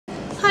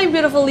Hi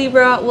beautiful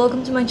Libra,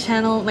 welcome to my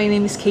channel. My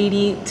name is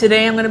Katie.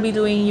 Today I'm going to be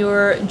doing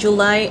your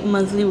July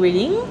monthly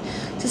reading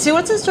to see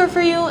what's in store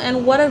for you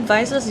and what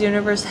advice does the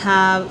universe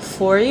have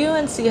for you,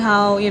 and see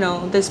how,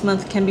 this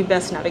month can be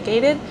best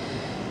navigated.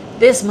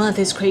 This month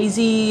is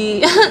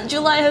crazy.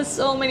 July has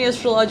so many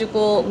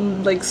astrological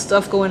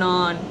stuff going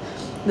on.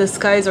 The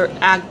skies are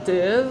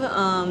active.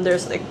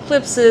 There's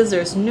eclipses,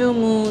 there's new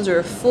moons, there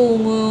are full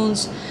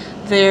moons,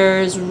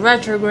 there's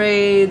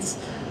retrogrades.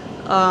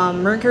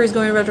 Mercury is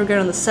going retrograde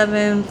on the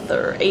 7th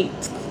or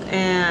 8th,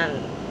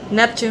 and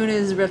Neptune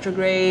is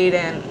retrograde,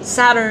 and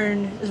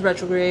Saturn is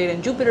retrograde,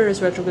 and Jupiter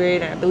is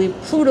retrograde, and I believe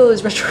Pluto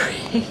is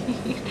retrograde.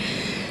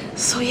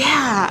 So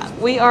yeah,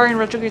 we are in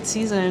retrograde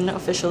season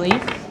officially.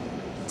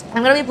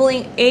 I'm going to be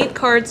pulling 8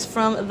 cards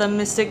from the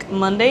Mystic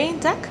Monday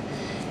deck,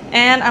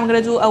 and I'm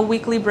going to do a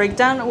weekly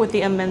breakdown with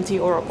the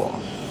Amenti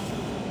Oracle.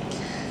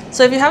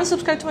 So if you haven't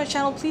subscribed to my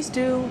channel, please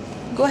do.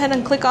 Go ahead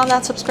and click on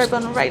that subscribe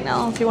button right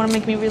now if you want to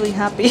make me really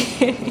happy.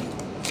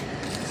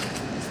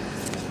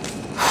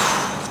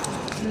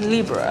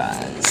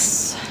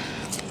 Libras.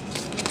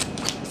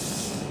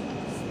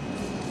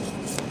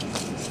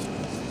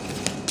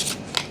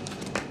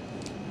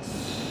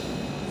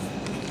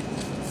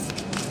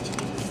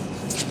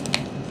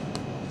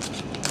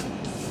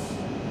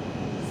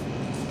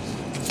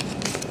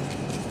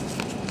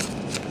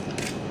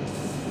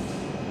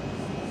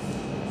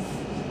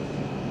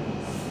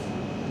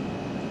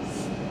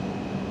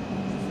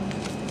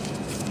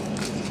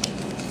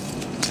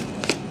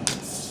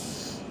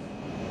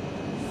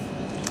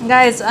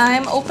 Guys,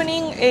 I'm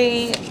opening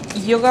a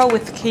Yoga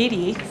with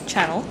Katie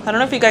channel. I don't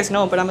know if you guys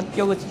know, but I'm a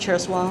yoga teacher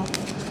as well.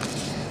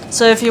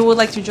 So if you would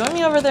like to join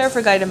me over there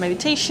for guided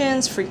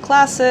meditations, free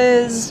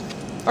classes,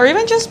 or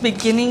even just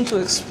beginning to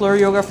explore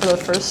yoga for the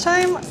first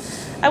time,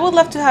 I would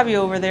love to have you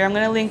over there. I'm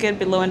going to link it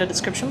below in the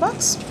description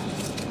box.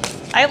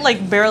 I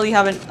barely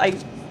haven't,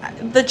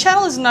 the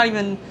channel is not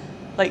even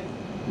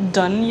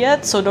done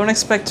yet, so don't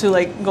expect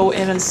to go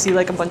in and see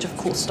a bunch of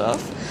cool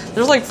stuff.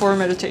 There's 4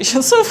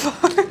 meditations so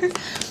far.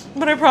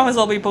 But I promise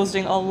I'll be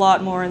posting a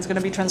lot more, and it's going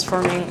to be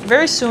transforming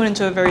very soon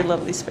into a very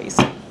lovely space.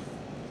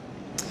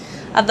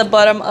 At the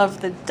bottom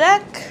of the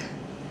deck,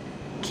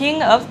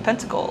 King of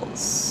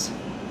Pentacles.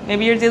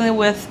 Maybe you're dealing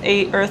with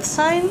a earth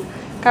sign,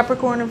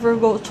 Capricorn,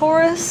 Virgo,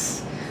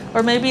 Taurus.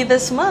 Or maybe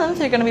this month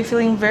you're going to be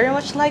feeling very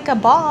much like a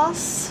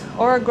boss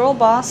or a girl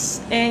boss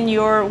in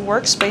your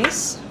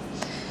workspace.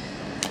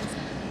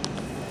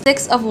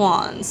 6 of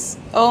Wands.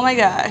 Oh my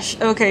gosh.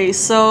 Okay,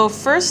 so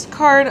first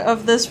card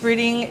of this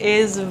reading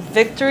is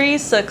victory,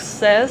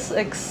 success,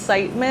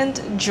 excitement,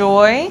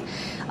 joy.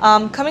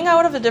 Coming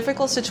out of a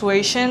difficult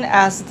situation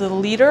as the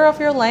leader of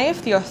your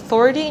life, the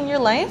authority in your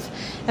life,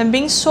 and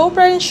being so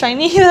bright and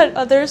shiny that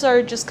others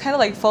are just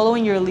kind of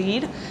following your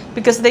lead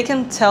because they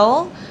can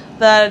tell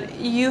that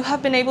you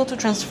have been able to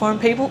transform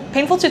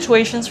painful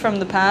situations from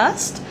the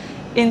past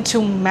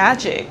into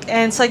magic,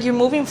 and it's you're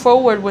moving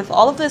forward with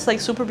all of this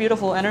super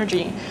beautiful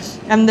energy,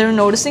 and they're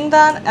noticing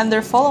that and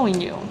they're following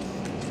you.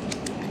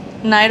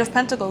 Knight of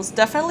Pentacles.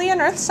 Definitely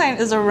an earth sign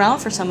is around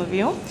for some of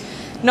you.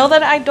 Know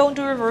that I don't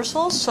do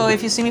reversals, so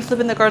if you see me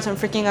flipping the cards and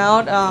freaking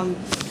out,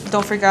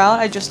 don't freak out.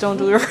 I just don't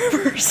do the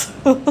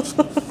reversal.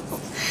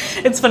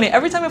 It's funny,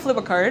 every time I flip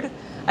a card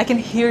I can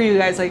hear you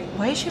guys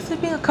why is she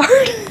flipping a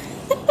card?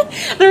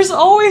 There's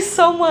always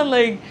someone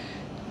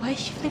why is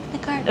she flipping the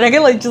card? And I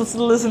can just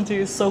listen to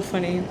you. It's so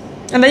funny.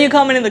 And then you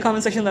comment in the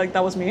comment section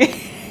that was me.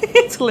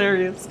 It's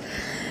hilarious.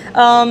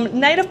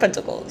 Knight of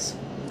Pentacles.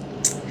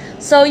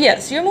 So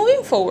yes, you're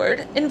moving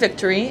forward in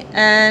victory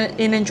and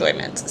in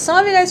enjoyment. Some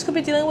of you guys could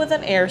be dealing with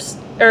an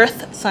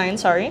earth sign,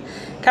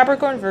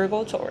 Capricorn,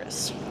 Virgo,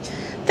 Taurus.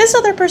 This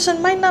other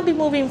person might not be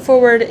moving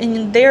forward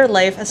in their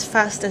life as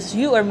fast as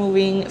you are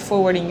moving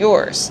forward in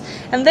yours.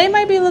 And they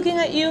might be looking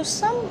at you.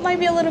 Some might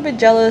be a little bit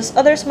jealous.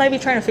 Others might be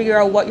trying to figure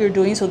out what you're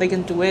doing so they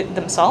can do it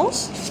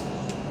themselves.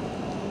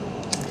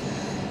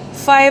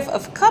 5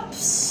 of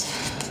Cups.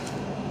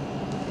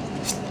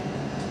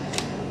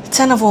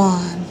 10 of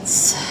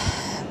Wands.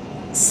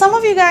 Some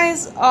of you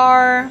guys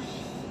are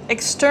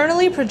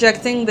externally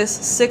projecting this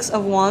 6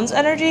 of Wands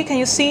energy. Can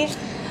you see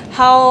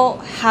how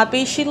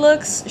happy she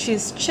looks?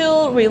 She's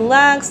chill,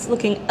 relaxed,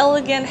 looking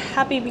elegant,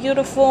 happy,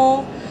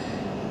 beautiful.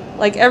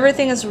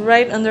 Everything is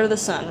right under the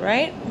sun,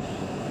 right?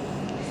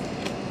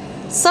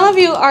 Some of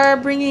you are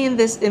bringing in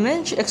this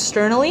image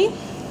externally,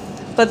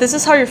 but this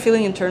is how you're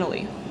feeling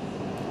internally.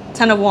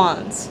 10 of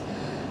Wands.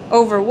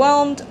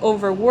 Overwhelmed,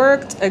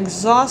 overworked,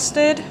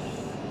 exhausted.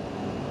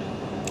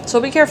 So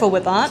be careful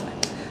with that.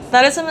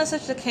 That is a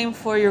message that came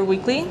for your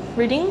weekly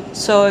reading,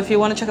 so if you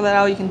want to check that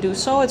out, you can do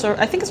so.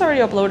 I think it's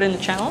already uploaded in the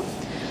channel.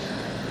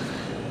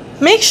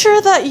 Make sure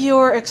that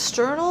your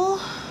external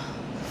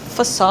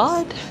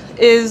facade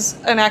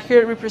is an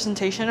accurate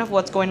representation of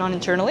what's going on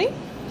internally.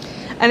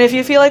 And if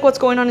you feel like what's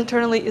going on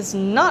internally is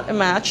not a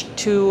match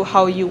to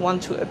how you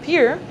want to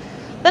appear,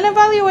 then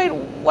evaluate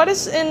what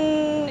is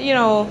in,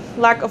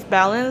 lack of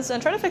balance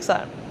and try to fix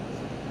that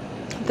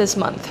this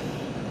month.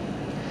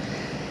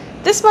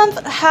 This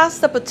month has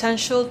the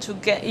potential to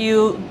get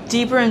you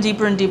deeper and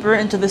deeper and deeper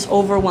into this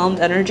overwhelmed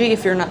energy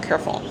if you're not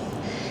careful.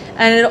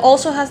 And it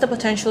also has the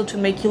potential to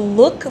make you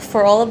look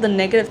for all of the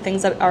negative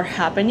things that are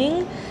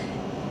happening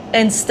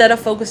instead of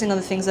focusing on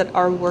the things that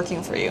are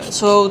working for you.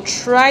 So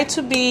try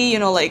to be, you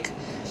know, like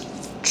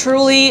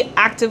truly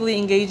actively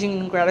engaging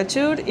in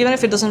gratitude, even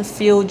if it doesn't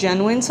feel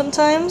genuine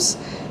sometimes,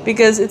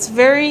 because it's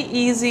very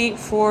easy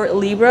for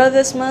Libra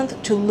this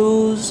month to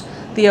lose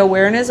the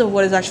awareness of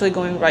what is actually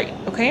going right,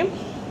 okay?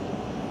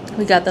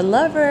 We got the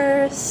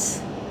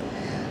Lovers.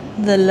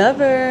 The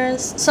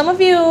Lovers. Some of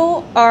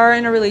you are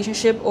in a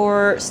relationship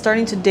or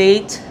starting to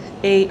date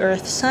a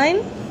earth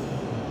sign.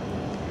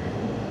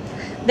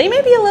 They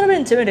may be a little bit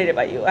intimidated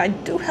by you, I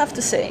do have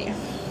to say.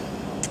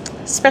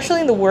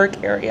 Especially in the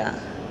work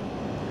area.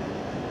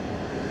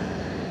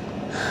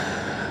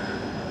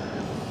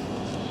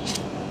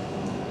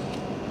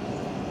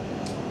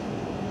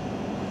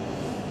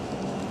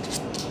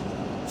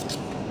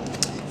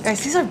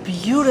 Guys, these are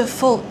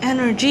beautiful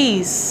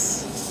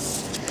energies.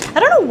 I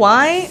don't know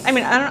why. I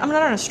mean, I'm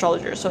not an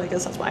astrologer, so I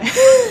guess that's why.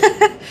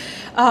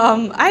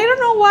 I don't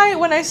know why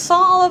when I saw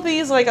all of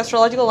these like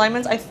astrological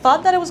alignments, I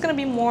thought that it was going to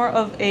be more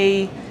of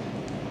a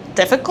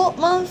difficult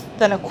month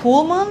than a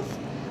cool month.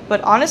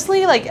 But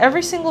honestly, like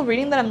every single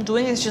reading that I'm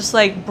doing is just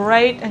like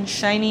bright and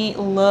shiny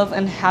love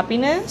and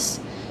happiness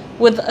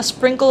with a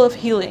sprinkle of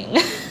healing.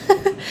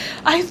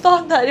 I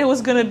thought that it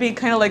was going to be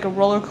kind of like a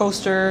roller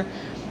coaster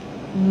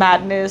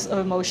madness of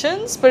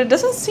emotions, but it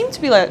doesn't seem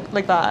to be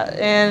like that.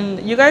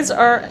 And you guys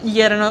are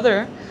yet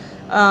another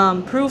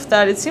proof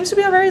that it seems to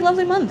be a very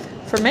lovely month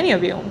for many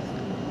of you.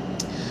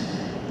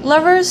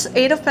 Lovers,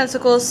 8 of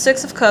Pentacles,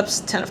 6 of Cups,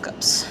 10 of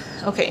Cups.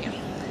 Okay.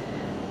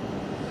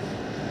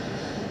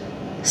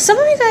 Some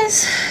of you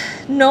guys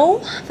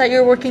know that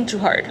you're working too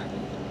hard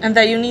and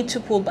that you need to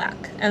pull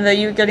back and that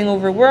you're getting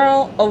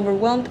overwhelmed,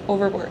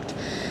 overworked.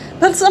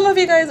 But some of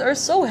you guys are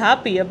so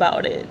happy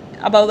about it,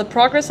 about the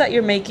progress that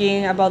you're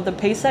making, about the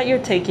pace that you're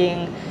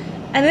taking.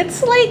 And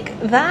it's like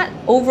that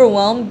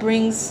overwhelm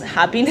brings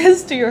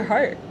happiness to your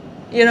heart.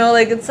 You know,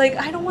 like it's like,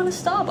 I don't want to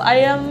stop. I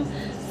am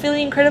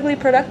feeling incredibly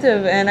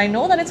productive and I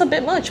know that it's a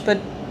bit much,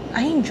 but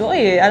I enjoy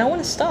it. I don't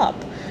want to stop.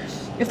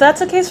 If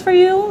that's the case for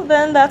you,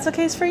 then that's the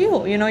case for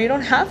you. You know, you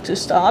don't have to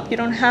stop. You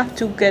don't have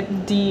to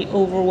get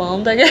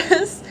de-overwhelmed, I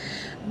guess.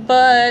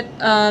 But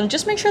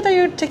just make sure that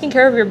you're taking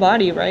care of your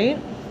body, right?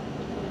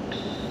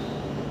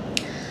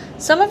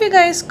 Some of you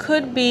guys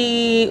could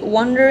be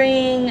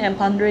wondering and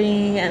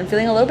pondering and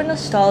feeling a little bit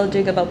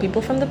nostalgic about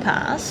people from the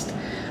past.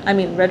 I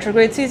mean,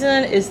 retrograde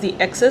season is the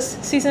exes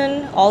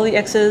season. All the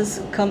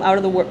exes come out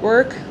of the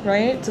woodwork,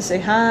 right? To say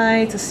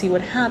hi, to see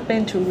what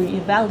happened, to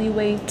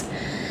reevaluate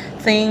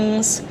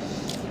things.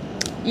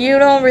 You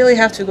don't really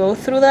have to go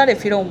through that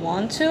if you don't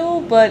want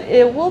to, but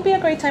it will be a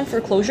great time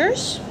for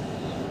closures.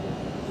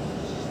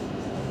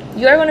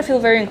 You are going to feel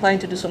very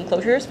inclined to do some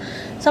closures.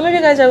 Some of you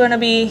guys are going to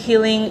be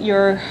healing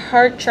your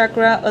heart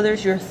chakra,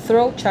 others your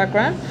throat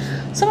chakra.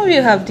 Some of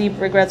you have deep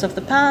regrets of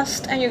the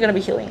past, and you're going to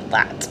be healing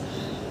that.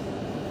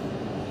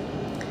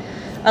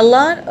 A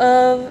lot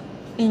of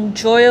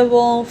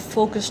enjoyable,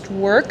 focused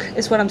work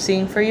is what I'm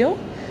seeing for you.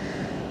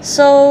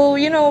 So,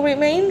 you know,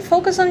 remain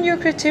focused on your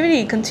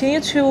creativity.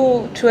 Continue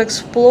to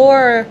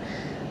explore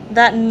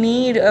that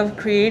need of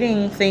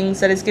creating things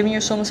that is giving you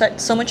so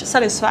much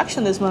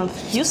satisfaction this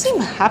month. You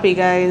seem happy,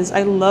 guys.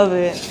 I love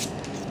it.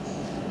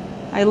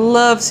 I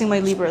love seeing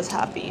my Libras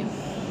happy.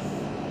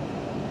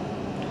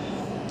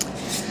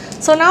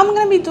 So now I'm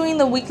going to be doing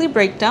the weekly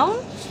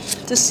breakdown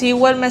to see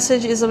what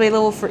message is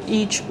available for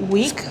each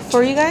week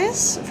for you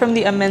guys from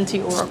the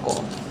Amenti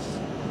Oracle.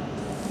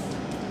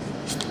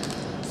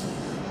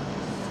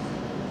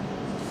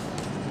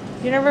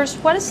 Universe,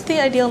 what is the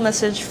ideal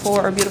message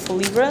for our beautiful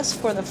Libras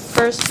for the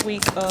first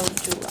week of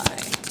July?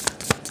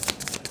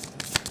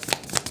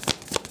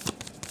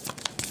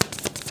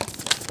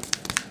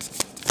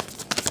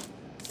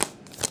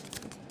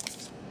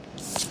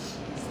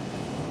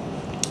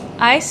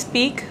 I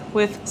speak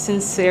with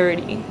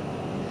sincerity.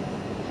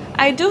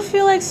 I do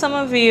feel like some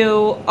of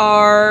you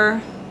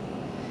are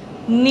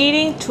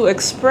needing to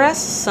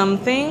express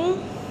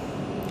something,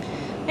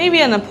 maybe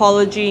an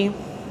apology,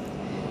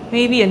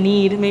 maybe a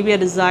need, maybe a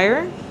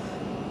desire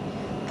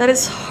that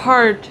is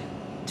hard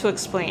to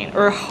explain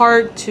or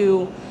hard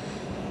to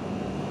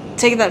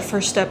take that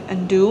first step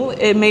and do.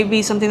 It may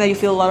be something that you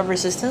feel a lot of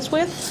resistance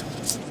with.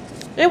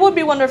 It would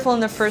be wonderful in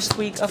the first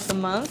week of the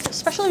month,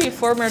 especially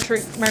before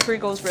Mercury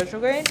goes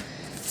retrograde,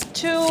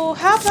 to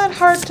have that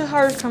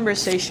heart-to-heart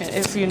conversation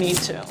if you need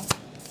to.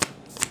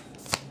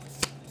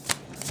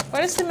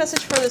 What is the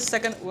message for the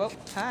second? Whoa,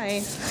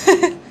 hi.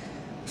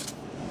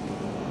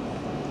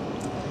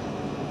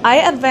 I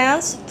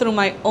advance through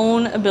my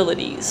own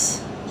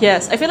abilities.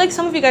 Yes, I feel like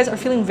some of you guys are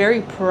feeling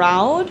very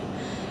proud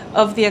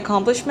of the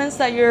accomplishments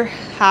that you're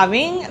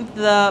having,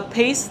 the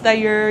pace that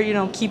you're, you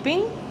know,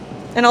 keeping,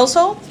 and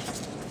also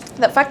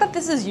the fact that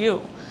this is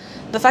you.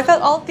 The fact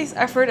that all of this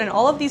effort and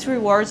all of these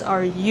rewards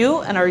are you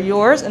and are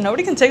yours, and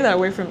nobody can take that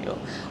away from you.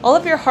 All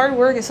of your hard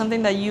work is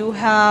something that you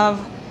have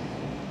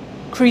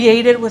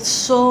created with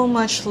so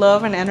much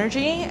love and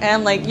energy,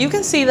 and like you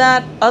can see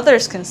that,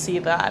 others can see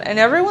that, and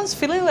everyone's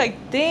feeling like,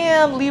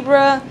 damn,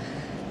 Libra,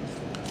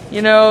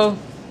 you know,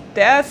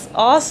 that's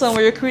awesome.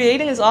 What you're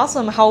creating is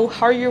awesome. How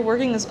hard you're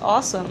working is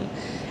awesome.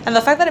 And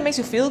the fact that it makes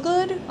you feel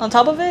good on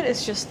top of it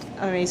is just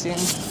amazing.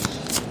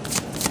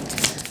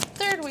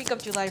 Third week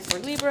of July for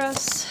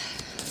Libras.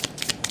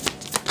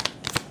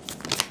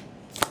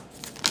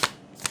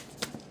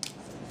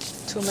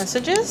 Two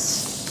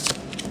messages.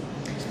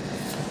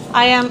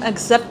 I am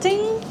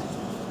accepting.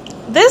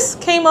 This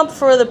came up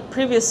for the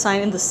previous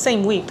sign in the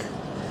same week.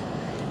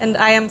 And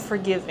I am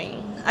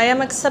forgiving. I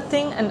am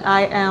accepting and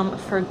I am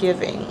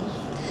forgiving.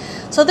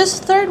 So this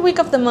third week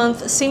of the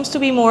month seems to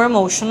be more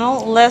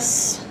emotional,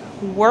 less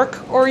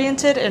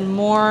work-oriented and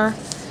more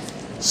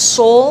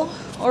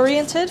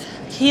soul-oriented.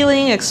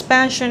 Healing,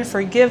 expansion,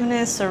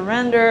 forgiveness,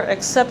 surrender,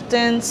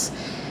 acceptance.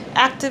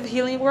 Active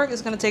healing work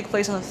is going to take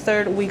place on the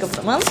third week of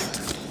the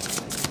month.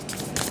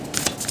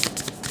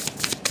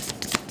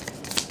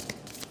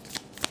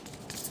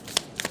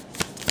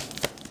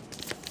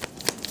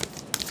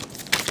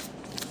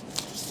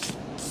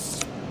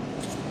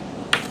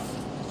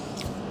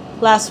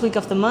 Last week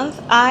of the month,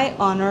 I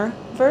honor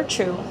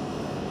virtue.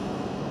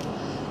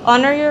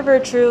 Honor your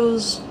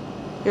virtues,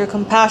 your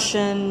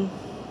compassion,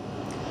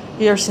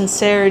 your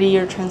sincerity,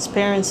 your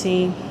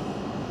transparency,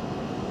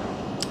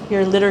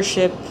 your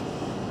leadership.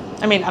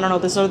 I mean, I don't know,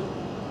 these are,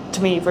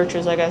 to me,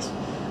 virtues, I guess.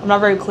 I'm not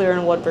very clear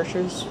on what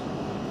virtues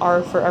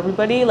are for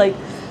everybody. Like,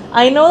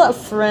 I know that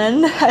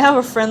friend, I have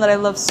a friend that I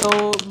love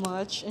so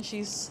much, and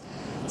she's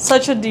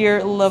such a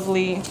dear,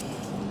 lovely,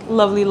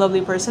 lovely,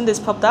 lovely person. This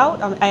popped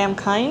out, I am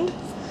kind.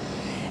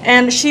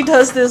 And she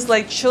does this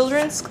like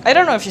children's, I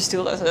don't know if she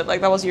still does it,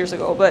 like that was years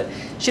ago, but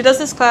she does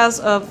this class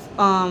of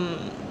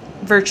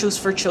virtues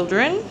for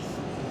children.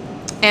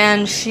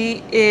 And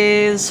she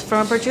is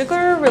from a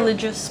particular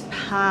religious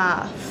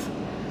path.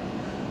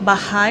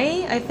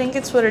 Baha'i, I think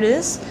it's what it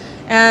is.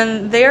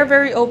 And they are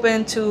very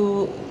open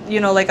to,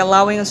 you know, like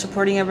allowing and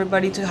supporting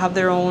everybody to have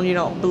their own, you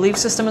know, belief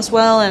system as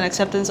well and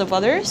acceptance of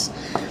others.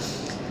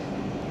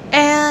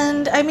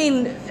 And I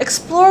mean,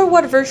 explore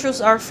what virtues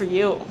are for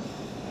you.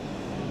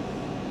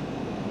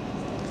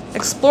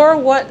 Explore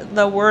what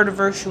the word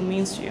virtue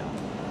means to you.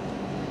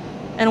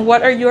 And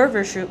what are your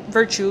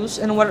virtues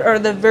and what are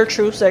the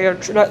virtues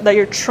that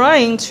you're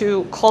trying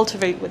to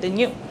cultivate within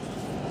you.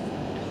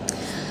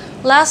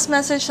 Last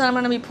message that I'm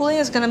going to be pulling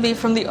is going to be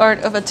from the Art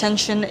of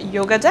Attention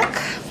Yoga deck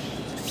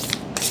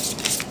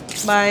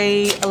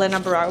by Elena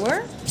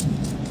Brower.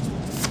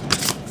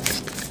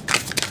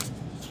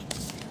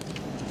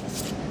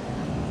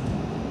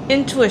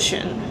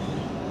 Intuition.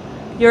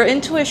 Your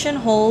intuition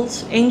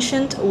holds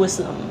ancient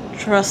wisdom.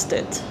 Trust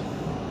it.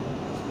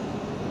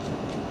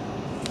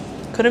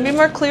 Couldn't be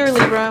more clear,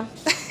 Libra.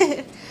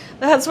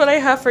 That's what I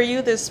have for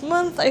you this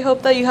month. I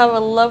hope that you have a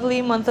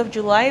lovely month of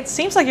July. It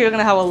seems like you're going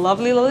to have a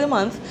lovely, lovely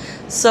month.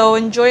 So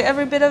enjoy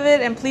every bit of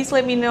it. And please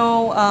let me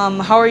know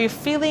how are you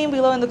feeling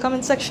below in the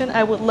comment section.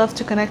 I would love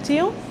to connect to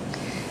you.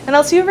 And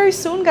I'll see you very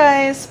soon,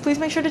 guys. Please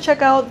make sure to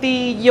check out the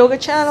yoga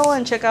channel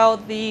and check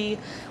out the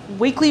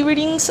weekly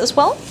readings as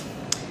well.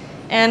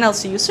 And I'll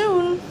see you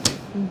soon.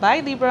 Bye,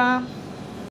 Libra.